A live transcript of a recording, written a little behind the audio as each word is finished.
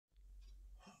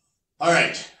All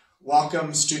right,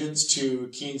 welcome students to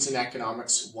Keynesian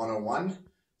Economics 101.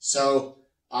 So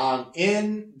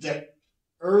in the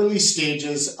early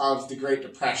stages of the Great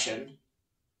Depression,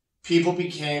 people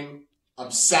became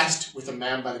obsessed with a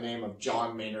man by the name of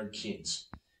John Maynard Keynes.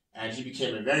 And he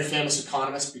became a very famous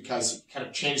economist because he kind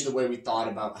of changed the way we thought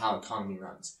about how economy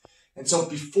runs. And so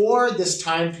before this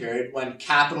time period, when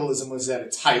capitalism was at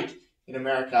its height in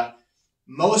America,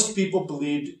 most people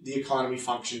believed the economy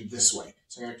functioned this way.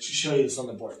 So I'm going to show you this on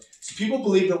the board. So people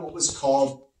believed in what was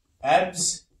called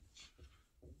ebbs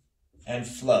and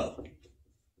flow,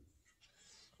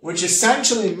 which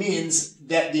essentially means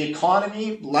that the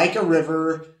economy, like a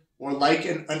river or like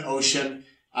an ocean,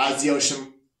 as the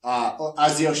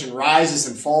ocean rises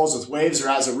and falls with waves, or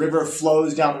as a river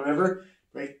flows down the river,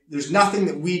 right? There's nothing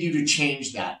that we do to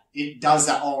change that. It does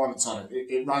that all on its own.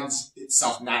 It runs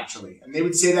itself naturally. And they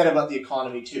would say that about the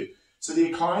economy too. So the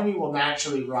economy will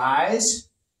naturally rise,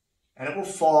 and it will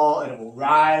fall, and it will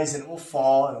rise, and it will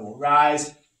fall, and it will rise,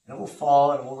 and it will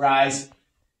fall, and it will rise.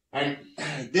 And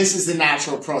this is the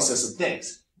natural process of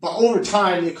things. But over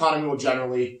time, the economy will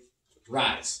generally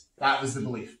rise. That was the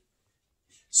belief.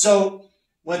 So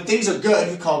when things are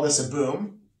good, we call this a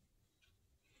boom.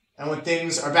 And when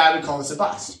things are bad, we call this a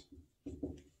bust.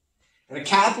 And a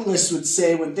capitalist would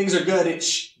say when things are good,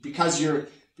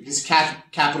 because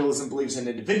capitalism believes in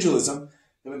individualism,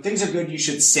 that when things are good, you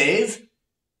should save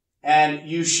and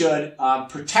you should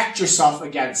protect yourself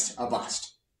against a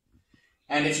bust.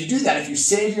 And if you do that, if you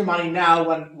save your money now,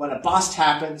 when a bust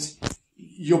happens,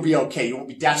 you'll be okay. You won't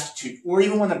be destitute. Or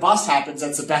even when the bust happens,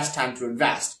 that's the best time to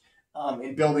invest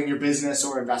in building your business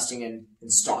or investing in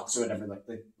stocks or whatever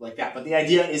like that. But the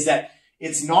idea is that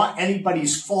it's not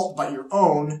anybody's fault but your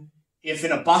own if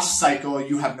in a bust cycle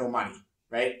you have no money,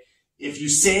 right? If you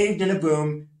saved in a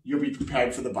boom, you'll be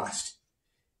prepared for the bust.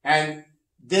 And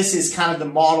this is kind of the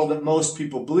model that most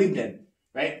people believed in,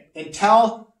 right?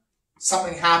 Until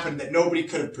something happened that nobody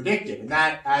could have predicted. And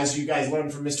that, as you guys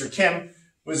learned from Mr. Kim,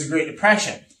 was the Great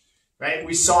Depression, right?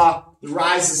 We saw the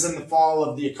rises and the fall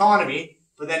of the economy,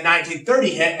 but then 1930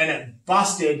 hit and it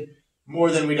busted more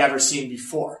than we'd ever seen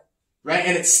before, right?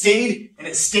 And it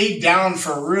stayed down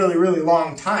for a really, really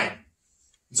long time.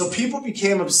 And so people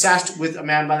became obsessed with a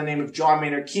man by the name of John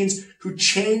Maynard Keynes, who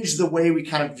changed the way we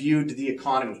kind of viewed the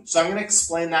economy. So I'm going to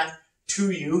explain that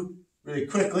to you really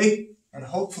quickly, and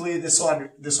hopefully this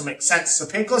will make sense. So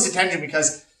pay close attention,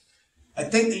 because I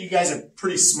think that you guys are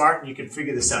pretty smart and you can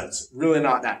figure this out. It's really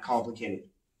not that complicated.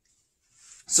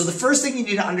 So the first thing you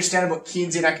need to understand about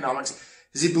Keynesian economics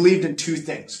is he believed in two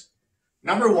things.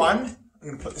 Number one, I'm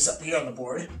going to put this up here on the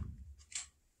board.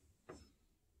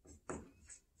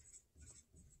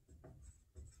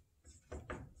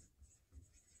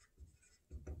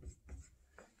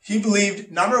 He believed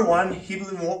in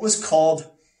what was called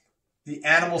the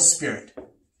animal spirit.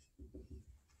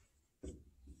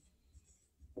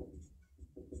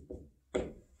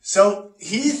 So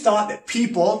he thought that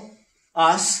people,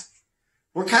 us,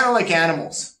 we're kind of like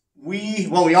animals. We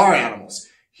are animals.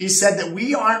 He said that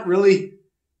we aren't really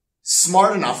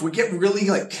smart enough. We get really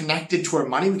connected to our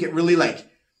money. We get really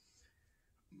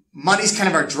money's kind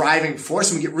of our driving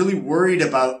force, and we get really worried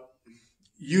about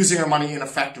using our money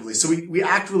ineffectively. So we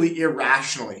act really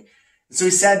irrationally. And so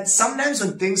he said sometimes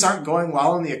when things aren't going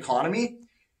well in the economy,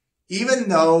 even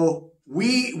though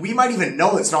we might even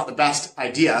know it's not the best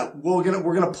idea, we're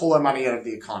gonna pull our money out of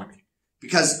the economy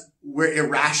because we're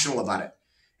irrational about it.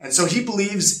 And so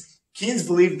Keynes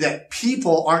believed that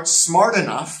people aren't smart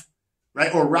enough,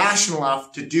 right, or rational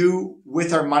enough to do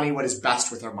with our money what is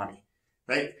best with our money,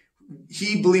 right?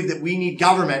 He believed that we need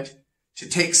government to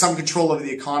take some control over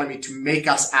the economy to make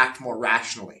us act more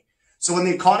rationally. So when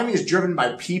the economy is driven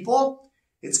by people,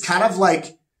 it's kind of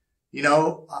like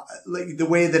the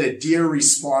way that a deer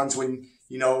responds when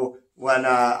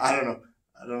I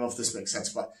don't know if this makes sense,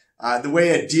 but the way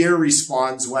a deer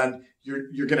responds when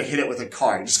you're going to hit it with a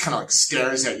car. It just kind of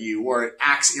stares at you, or it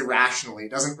acts irrationally.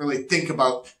 It doesn't really think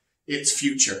about its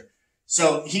future.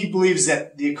 So he believes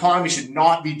that the economy should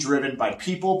not be driven by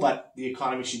people, but the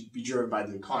economy should be driven by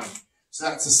the economy. So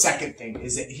that's the second thing,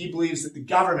 is that he believes that the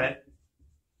government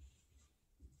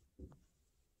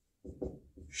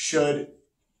should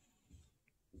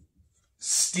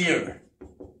steer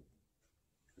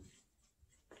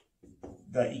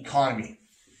the economy.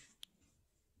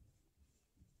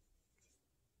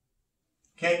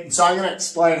 Okay, so I'm going to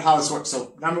explain how this works.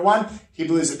 So number one, he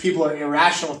believes that people are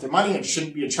irrational with their money and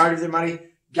shouldn't be in charge of their money.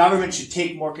 Government should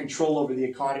take more control over the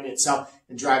economy itself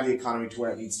and drive the economy to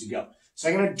where it needs to go. So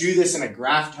I'm going to do this in a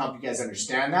graph to help you guys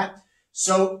understand that.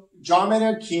 So John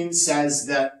Maynard Keynes says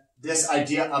that this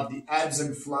idea of the ebbs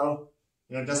and flow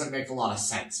it doesn't make a lot of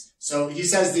sense. So he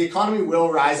says the economy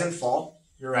will rise and fall.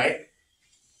 You're right.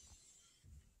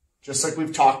 Just like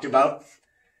we've talked about.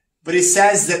 But he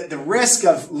says that the risk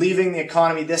of leaving the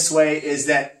economy this way is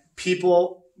that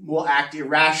people will act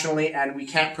irrationally and we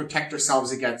can't protect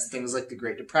ourselves against things like the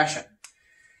Great Depression.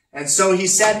 And so he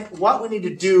said what we need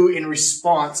to do in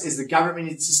response is the government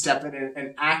needs to step in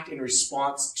and act in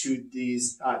response to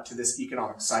to this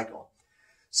economic cycle.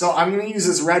 So I'm going to use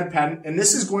this red pen, and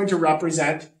this is going to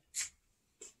represent,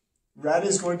 red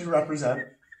is going to represent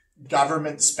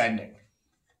government spending.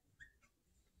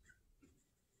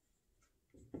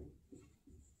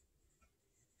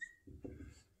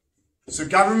 So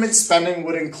government spending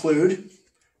would include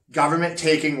government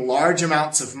taking large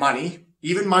amounts of money,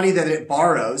 even money that it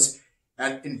borrows,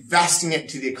 and investing it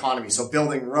into the economy. So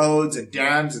building roads and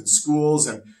dams and schools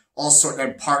and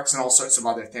and parks and all sorts of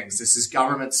other things. This is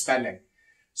government spending.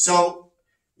 So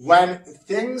when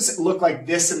things look like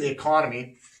this in the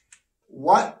economy,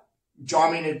 what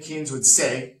John Maynard Keynes would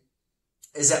say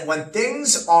is that when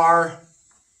things are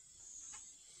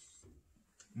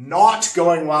not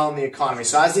going well in the economy,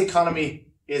 so as the economy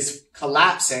is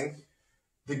collapsing,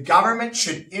 the government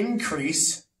should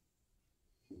increase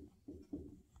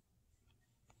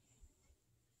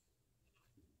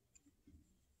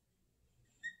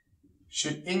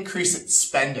its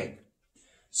spending.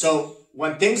 So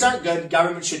when things aren't good,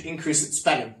 government should increase its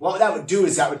spending. What that would do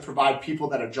is that would provide people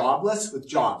that are jobless with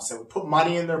jobs. That would put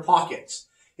money in their pockets.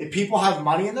 If people have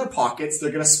money in their pockets,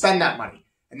 they're going to spend that money.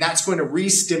 And that's going to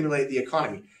re-stimulate the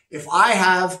economy. If I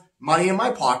have money in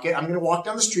my pocket, I'm going to walk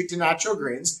down the street to Natural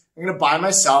Greens. I'm going to buy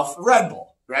myself a Red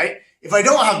Bull, right? If I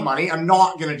don't have money, I'm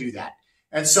not going to do that.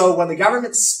 And so when the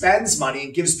government spends money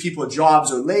and gives people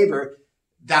jobs or labor,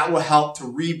 that will help to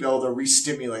rebuild or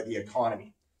re-stimulate the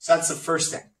economy. So that's the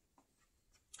first thing.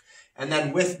 And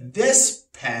then with this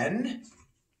pen,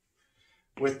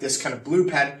 with this kind of blue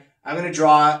pen, I'm going to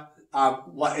draw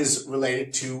what is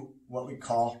related to what we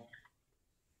call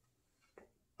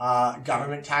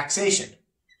government taxation.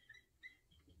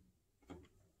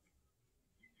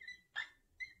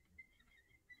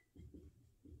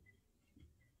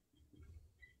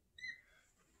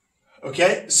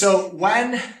 Okay, so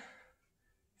when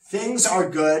things are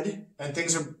good and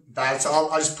things are bad, so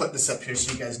I'll just put this up here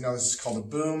so you guys know this is called a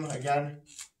boom again.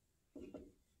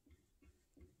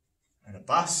 And a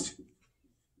bust.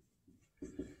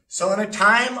 So in a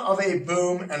time of a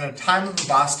boom and a time of a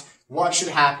bust, what should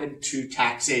happen to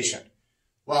taxation?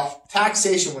 Well,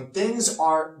 taxation, when things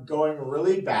are going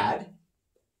really bad,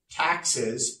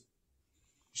 taxes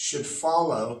should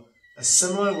follow a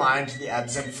similar line to the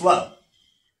ebbs and flow.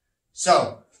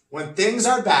 So when things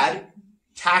are bad,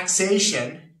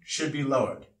 taxation should be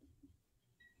lowered.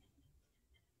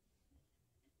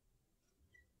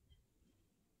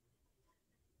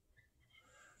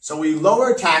 So we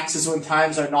lower taxes when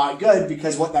times are not good,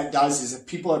 because what that does is if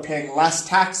people are paying less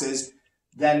taxes,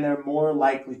 then they're more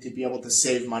likely to be able to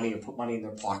save money or put money in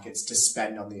their pockets to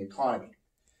spend on the economy.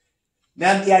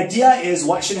 Then the idea is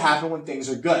what should happen when things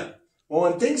are good? Well,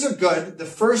 when things are good, the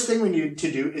first thing we need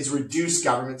to do is reduce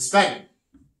government spending.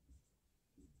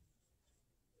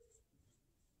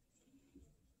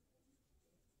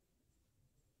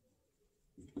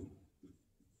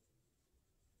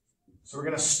 So we're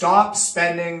going to stop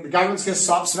spending, the government's going to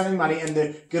stop spending money, and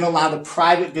they're going to allow the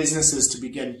private businesses to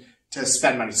begin to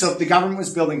spend money. So if the government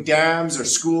was building dams or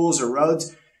schools or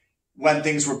roads when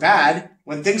things were bad,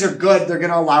 when things are good, they're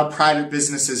going to allow private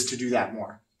businesses to do that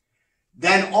more.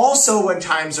 Then also when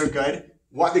times are good,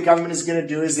 what the government is going to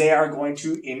do is they are going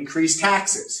to increase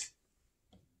taxes.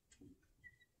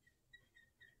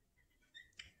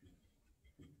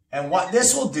 And what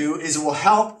this will do is it will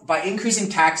help, by increasing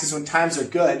taxes when times are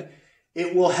good,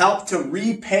 it will help to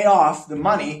repay off the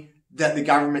money that the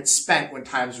government spent when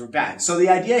times were bad. So the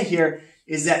idea here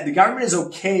is that the government is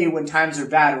okay when times are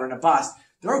bad or in a bust.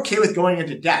 They're okay with going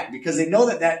into debt because they know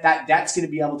that that debt's going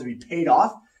to be able to be paid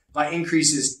off by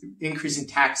increasing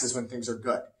taxes when things are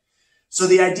good. So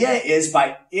the idea is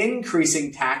by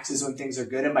increasing taxes when things are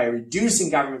good and by reducing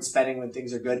government spending when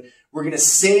things are good, we're going to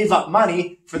save up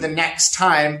money for the next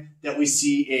time that we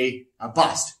see a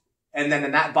bust. And then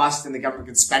in that bust, then the government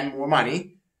can spend more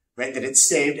money, right, that it's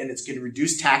saved, and it's going to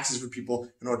reduce taxes for people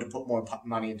in order to put more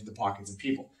money into the pockets of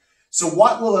people. So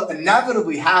what will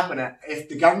inevitably happen if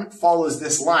the government follows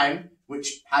this line,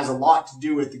 which has a lot to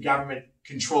do with the government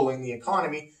controlling the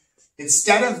economy,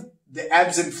 instead of the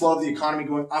ebbs and flow of the economy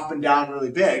going up and down really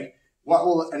big, what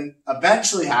will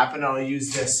eventually happen, and I'll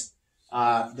use this,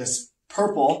 this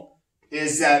purple,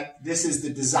 is that this is the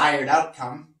desired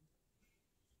outcome.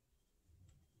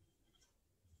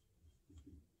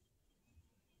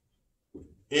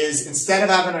 is instead of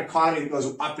having an economy that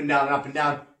goes up and down and up and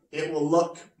down, it will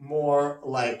look more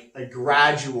like a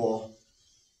gradual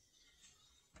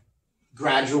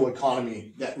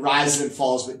economy that rises and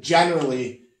falls, but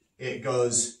generally it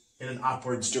goes in an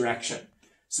upwards direction.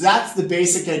 So that's the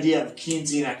basic idea of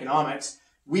Keynesian economics.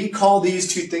 We call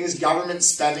these two things government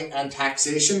spending and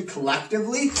taxation.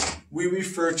 Collectively, we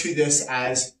refer to this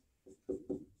as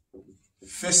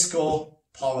fiscal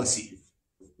policy.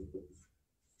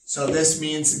 So this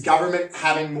means government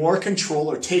having more control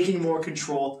or taking more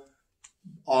control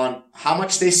on how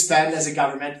much they spend as a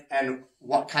government and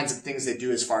what kinds of things they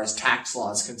do as far as tax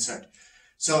law is concerned.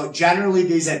 So generally,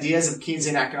 these ideas of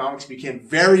Keynesian economics became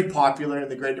very popular in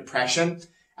the Great Depression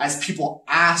as people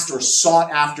asked or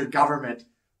sought after government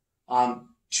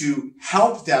to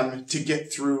help them to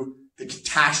get through the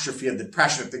catastrophe of the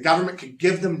Depression. If the government could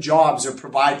give them jobs or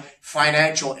provide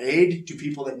financial aid to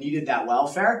people that needed that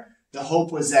welfare, the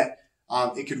hope was that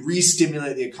it could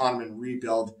re-stimulate the economy and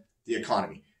rebuild the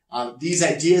economy. These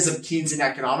ideas of Keynesian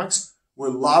economics were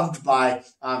loved by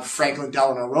Franklin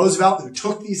Delano Roosevelt, who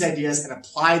took these ideas and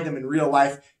applied them in real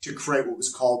life to create what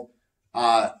was called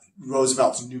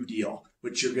Roosevelt's New Deal,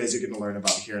 which you guys are going to learn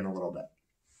about here in a little bit.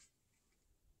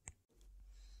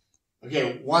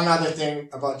 Okay, one other thing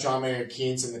about John Maynard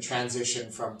Keynes and the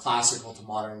transition from classical to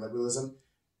modern liberalism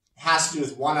has to do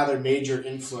with one other major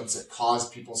influence that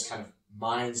caused people's kind of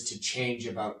minds to change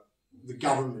about the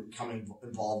government becoming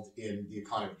involved in the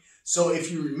economy. So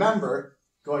if you remember,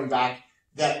 going back,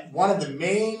 that one of the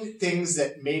main things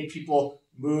that made people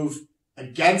move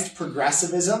against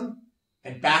progressivism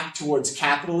and back towards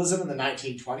capitalism in the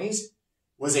 1920s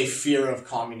was a fear of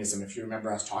communism, if you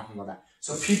remember us talking about that.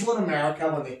 So people in America,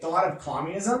 when they thought of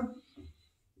communism,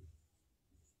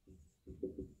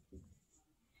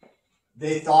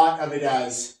 they thought of it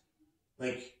as,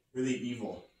 like, really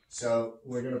evil. So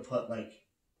we're going to put, like,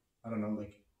 I don't know,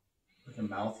 like a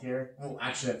mouth here. Oh,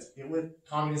 actually,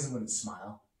 communism wouldn't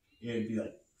smile. It would be,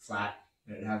 like, flat,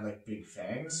 and it would have, like, big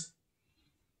fangs,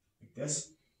 like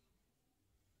this.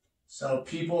 So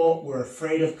people were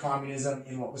afraid of communism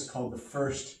in what was called the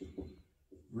First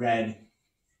Red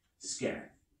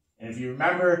Scare. And if you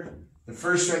remember, the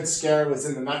First Red Scare was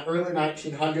in the early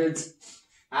 1900s.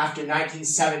 After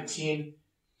 1917,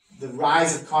 the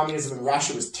rise of communism in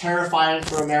Russia was terrifying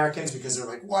for Americans because they're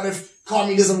like, what if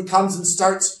communism comes and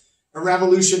starts a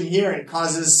revolution here and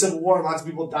causes a civil war and lots of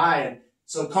people die? And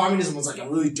so communism was like a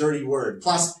really dirty word.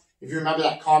 Plus, if you remember,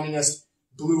 that communist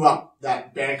blew up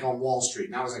that bank on Wall Street,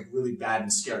 and that was like really bad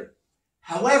and scary.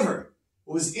 However,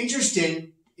 what was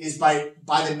interesting is by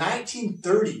the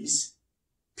 1930s,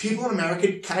 people in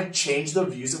America kind of changed their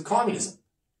views of communism.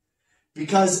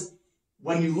 Because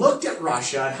when you looked at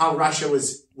Russia and how Russia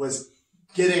was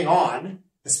getting on,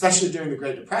 especially during the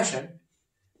Great Depression,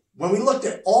 when we looked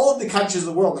at all of the countries of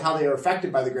the world and how they were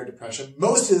affected by the Great Depression,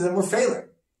 most of them were failing,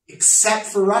 except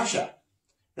for Russia.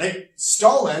 Right?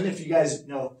 Stalin, if you guys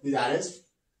know who that is,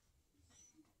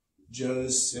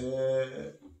 Joseph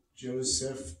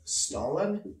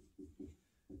Stalin.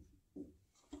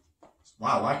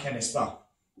 Wow, why can't I spell?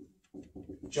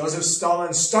 Joseph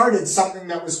Stalin started something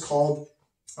that was called,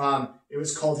 it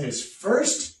was called his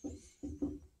first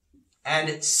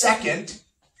and second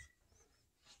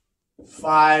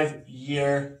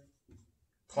 5-year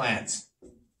plans.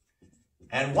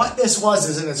 And what this was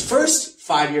is in his first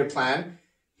 5-year plan,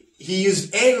 he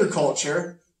used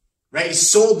agriculture, right? He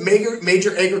sold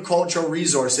major agricultural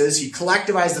resources. He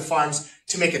collectivized the farms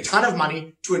to make a ton of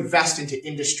money to invest into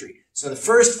industry. So the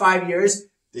first 5 years,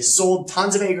 they sold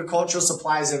tons of agricultural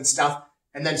supplies and stuff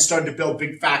and then started to build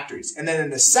big factories. And then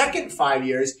in the second 5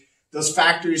 years, those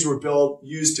factories were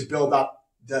used to build up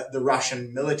the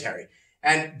Russian military.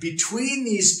 And between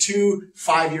these two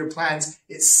 5-year plans,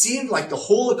 it seemed like the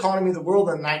whole economy of the world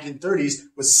in the 1930s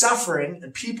was suffering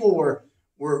and people were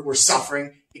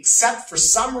suffering, except for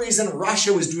some reason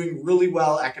Russia was doing really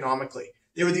well economically.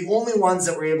 They were the only ones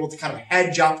that were able to kind of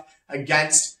hedge up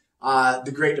against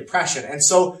the Great Depression. And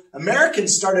so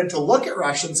Americans started to look at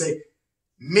Russia and say,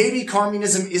 maybe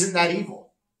communism isn't that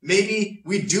evil. Maybe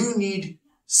we do need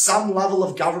some level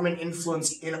of government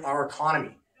influence in our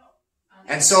economy.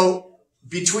 And so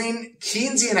between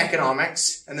Keynesian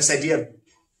economics and this idea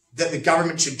that the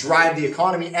government should drive the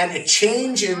economy and a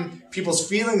change in people's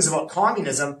feelings about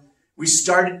communism, we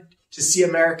started to see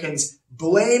Americans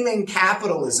blaming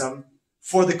capitalism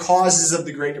for the causes of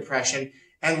the Great Depression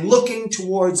and looking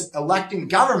towards electing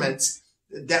governments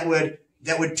that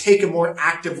would take a more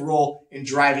active role in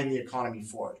driving the economy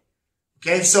forward.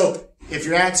 Okay, so if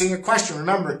you're answering a question,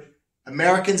 remember,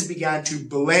 Americans began to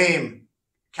blame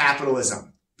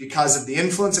capitalism because of the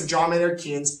influence of John Maynard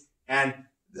Keynes and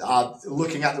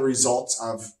looking at the results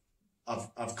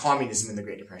of communism in the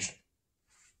Great Depression.